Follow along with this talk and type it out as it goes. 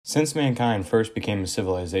Since mankind first became a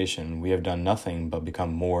civilization, we have done nothing but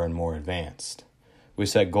become more and more advanced. We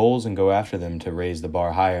set goals and go after them to raise the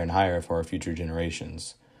bar higher and higher for our future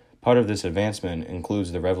generations. Part of this advancement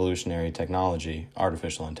includes the revolutionary technology,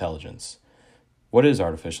 artificial intelligence. What is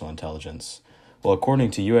artificial intelligence? Well,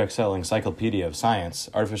 according to UXL Encyclopedia of Science,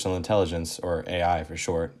 artificial intelligence, or AI for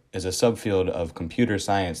short, is a subfield of computer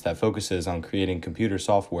science that focuses on creating computer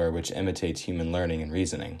software which imitates human learning and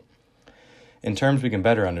reasoning. In terms we can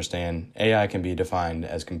better understand, AI can be defined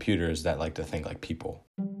as computers that like to think like people.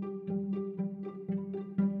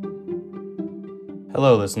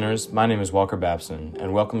 Hello listeners, my name is Walker Babson,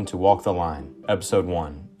 and welcome to Walk the Line, Episode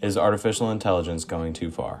 1, Is Artificial Intelligence Going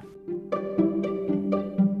Too Far?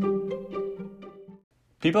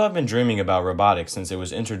 People have been dreaming about robotics since it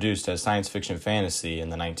was introduced as science fiction fantasy in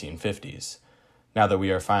the 1950s. Now that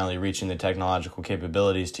we are finally reaching the technological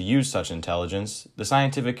capabilities to use such intelligence, the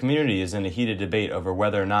scientific community is in a heated debate over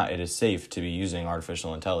whether or not it is safe to be using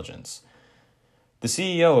artificial intelligence. The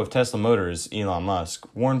CEO of Tesla Motors, Elon Musk,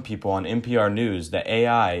 warned people on NPR News that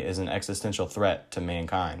AI is an existential threat to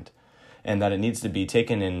mankind, and that it needs to be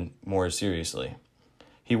taken in more seriously.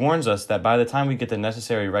 He warns us that by the time we get the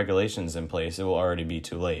necessary regulations in place, it will already be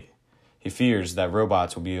too late. He fears that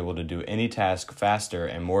robots will be able to do any task faster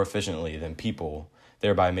and more efficiently than people,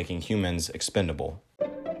 thereby making humans expendable.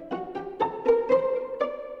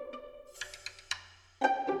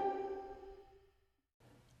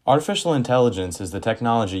 Artificial intelligence is the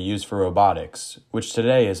technology used for robotics, which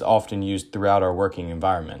today is often used throughout our working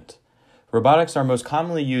environment. Robotics are most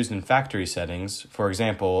commonly used in factory settings, for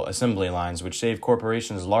example, assembly lines, which save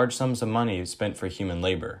corporations large sums of money spent for human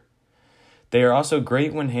labor. They are also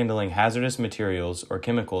great when handling hazardous materials or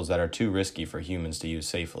chemicals that are too risky for humans to use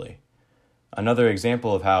safely. Another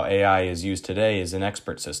example of how AI is used today is in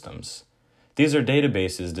expert systems. These are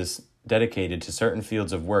databases dedicated to certain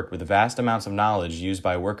fields of work with vast amounts of knowledge used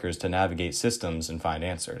by workers to navigate systems and find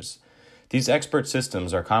answers. These expert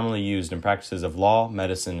systems are commonly used in practices of law,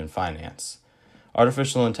 medicine, and finance.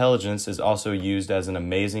 Artificial intelligence is also used as an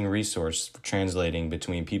amazing resource for translating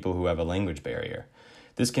between people who have a language barrier.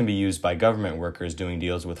 This can be used by government workers doing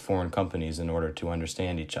deals with foreign companies in order to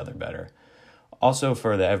understand each other better. Also,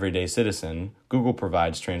 for the everyday citizen, Google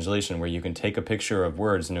provides translation where you can take a picture of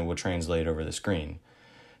words and it will translate over the screen.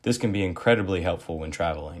 This can be incredibly helpful when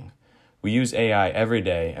traveling. We use AI every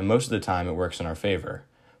day, and most of the time it works in our favor.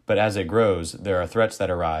 But as it grows, there are threats that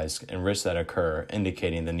arise and risks that occur,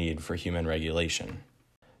 indicating the need for human regulation.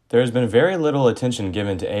 There has been very little attention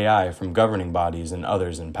given to AI from governing bodies and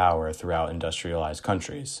others in power throughout industrialized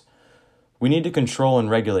countries. We need to control and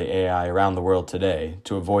regulate AI around the world today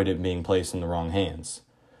to avoid it being placed in the wrong hands.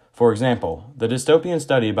 For example, the dystopian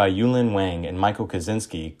study by Yulin Wang and Michael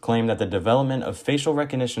Kaczynski claim that the development of facial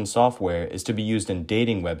recognition software is to be used in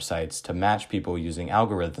dating websites to match people using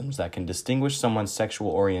algorithms that can distinguish someone's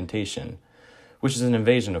sexual orientation, which is an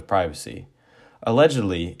invasion of privacy.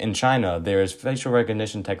 Allegedly, in China, there is facial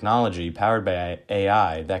recognition technology powered by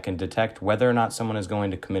AI that can detect whether or not someone is going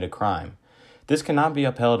to commit a crime. This cannot be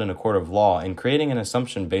upheld in a court of law, and creating an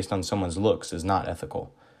assumption based on someone's looks is not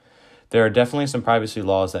ethical. There are definitely some privacy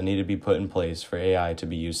laws that need to be put in place for AI to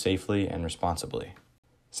be used safely and responsibly.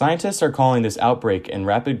 Scientists are calling this outbreak and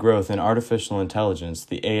rapid growth in artificial intelligence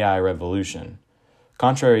the AI revolution.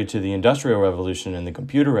 Contrary to the Industrial Revolution and the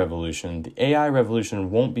Computer Revolution, the AI revolution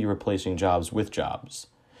won't be replacing jobs with jobs.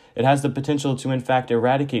 It has the potential to in fact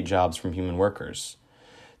eradicate jobs from human workers.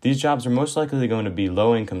 These jobs are most likely going to be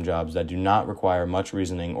low-income jobs that do not require much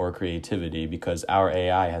reasoning or creativity because our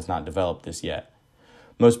AI has not developed this yet.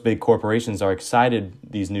 Most big corporations are excited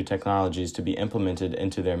these new technologies to be implemented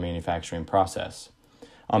into their manufacturing process.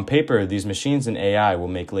 On paper, these machines and AI will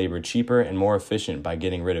make labor cheaper and more efficient by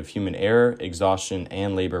getting rid of human error, exhaustion,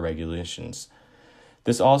 and labor regulations.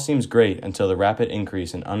 This all seems great until the rapid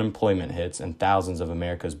increase in unemployment hits and thousands of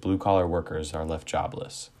America's blue-collar workers are left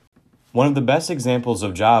jobless. One of the best examples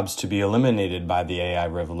of jobs to be eliminated by the AI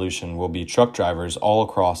revolution will be truck drivers all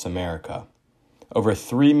across America. Over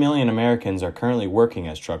 3 million Americans are currently working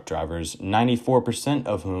as truck drivers, 94%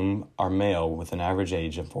 of whom are male with an average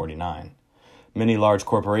age of 49. Many large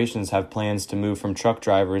corporations have plans to move from truck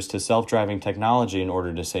drivers to self-driving technology in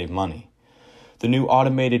order to save money. The new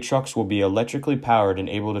automated trucks will be electrically powered and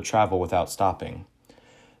able to travel without stopping.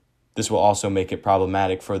 This will also make it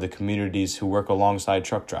problematic for the communities who work alongside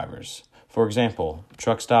truck drivers. For example,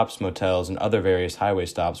 truck stops, motels, and other various highway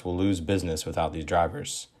stops will lose business without these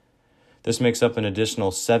drivers. This makes up an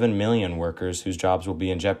additional 7 million workers whose jobs will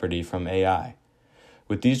be in jeopardy from AI.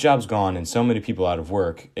 With these jobs gone and so many people out of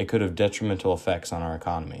work, it could have detrimental effects on our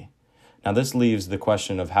economy. Now, this leaves the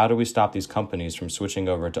question of how do we stop these companies from switching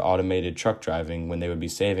over to automated truck driving when they would be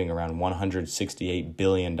saving around $168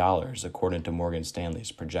 billion, according to Morgan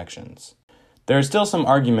Stanley's projections. There are still some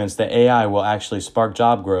arguments that AI will actually spark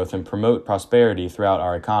job growth and promote prosperity throughout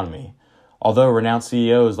our economy. Although renowned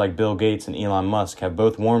CEOs like Bill Gates and Elon Musk have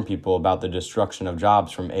both warned people about the destruction of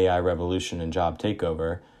jobs from AI revolution and job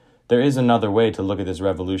takeover, there is another way to look at this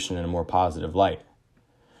revolution in a more positive light.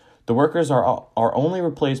 The workers are only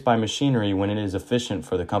replaced by machinery when it is efficient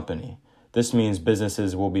for the company. This means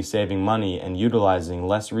businesses will be saving money and utilizing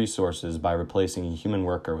less resources by replacing a human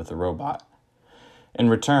worker with a robot. In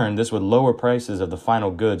return, this would lower prices of the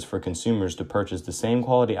final goods for consumers to purchase the same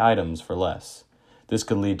quality items for less. This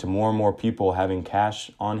could lead to more and more people having cash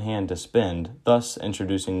on hand to spend, thus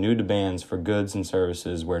introducing new demands for goods and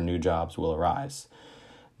services where new jobs will arise.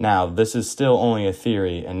 Now, this is still only a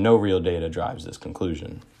theory and no real data drives this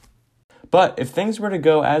conclusion. But if things were to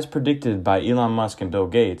go as predicted by Elon Musk and Bill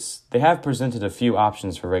Gates, they have presented a few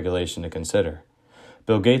options for regulation to consider.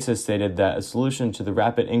 Bill Gates has stated that a solution to the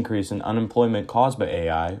rapid increase in unemployment caused by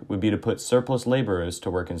AI would be to put surplus laborers to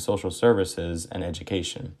work in social services and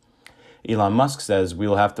education. Elon Musk says we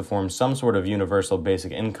will have to form some sort of universal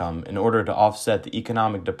basic income in order to offset the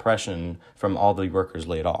economic depression from all the workers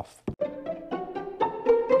laid off.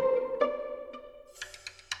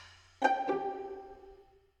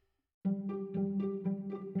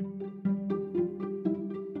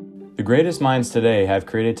 The greatest minds today have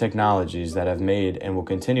created technologies that have made and will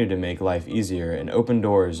continue to make life easier and open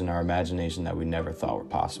doors in our imagination that we never thought were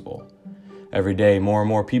possible. Every day, more and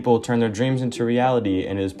more people turn their dreams into reality,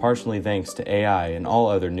 and it is partially thanks to AI and all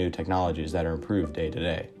other new technologies that are improved day to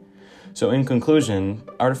day. So in conclusion,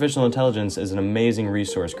 artificial intelligence is an amazing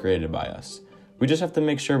resource created by us. We just have to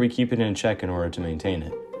make sure we keep it in check in order to maintain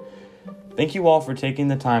it. Thank you all for taking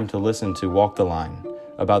the time to listen to Walk the Line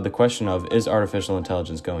about the question of, is artificial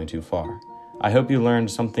intelligence going too far? I hope you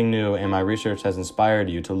learned something new and my research has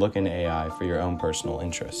inspired you to look into AI for your own personal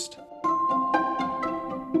interest.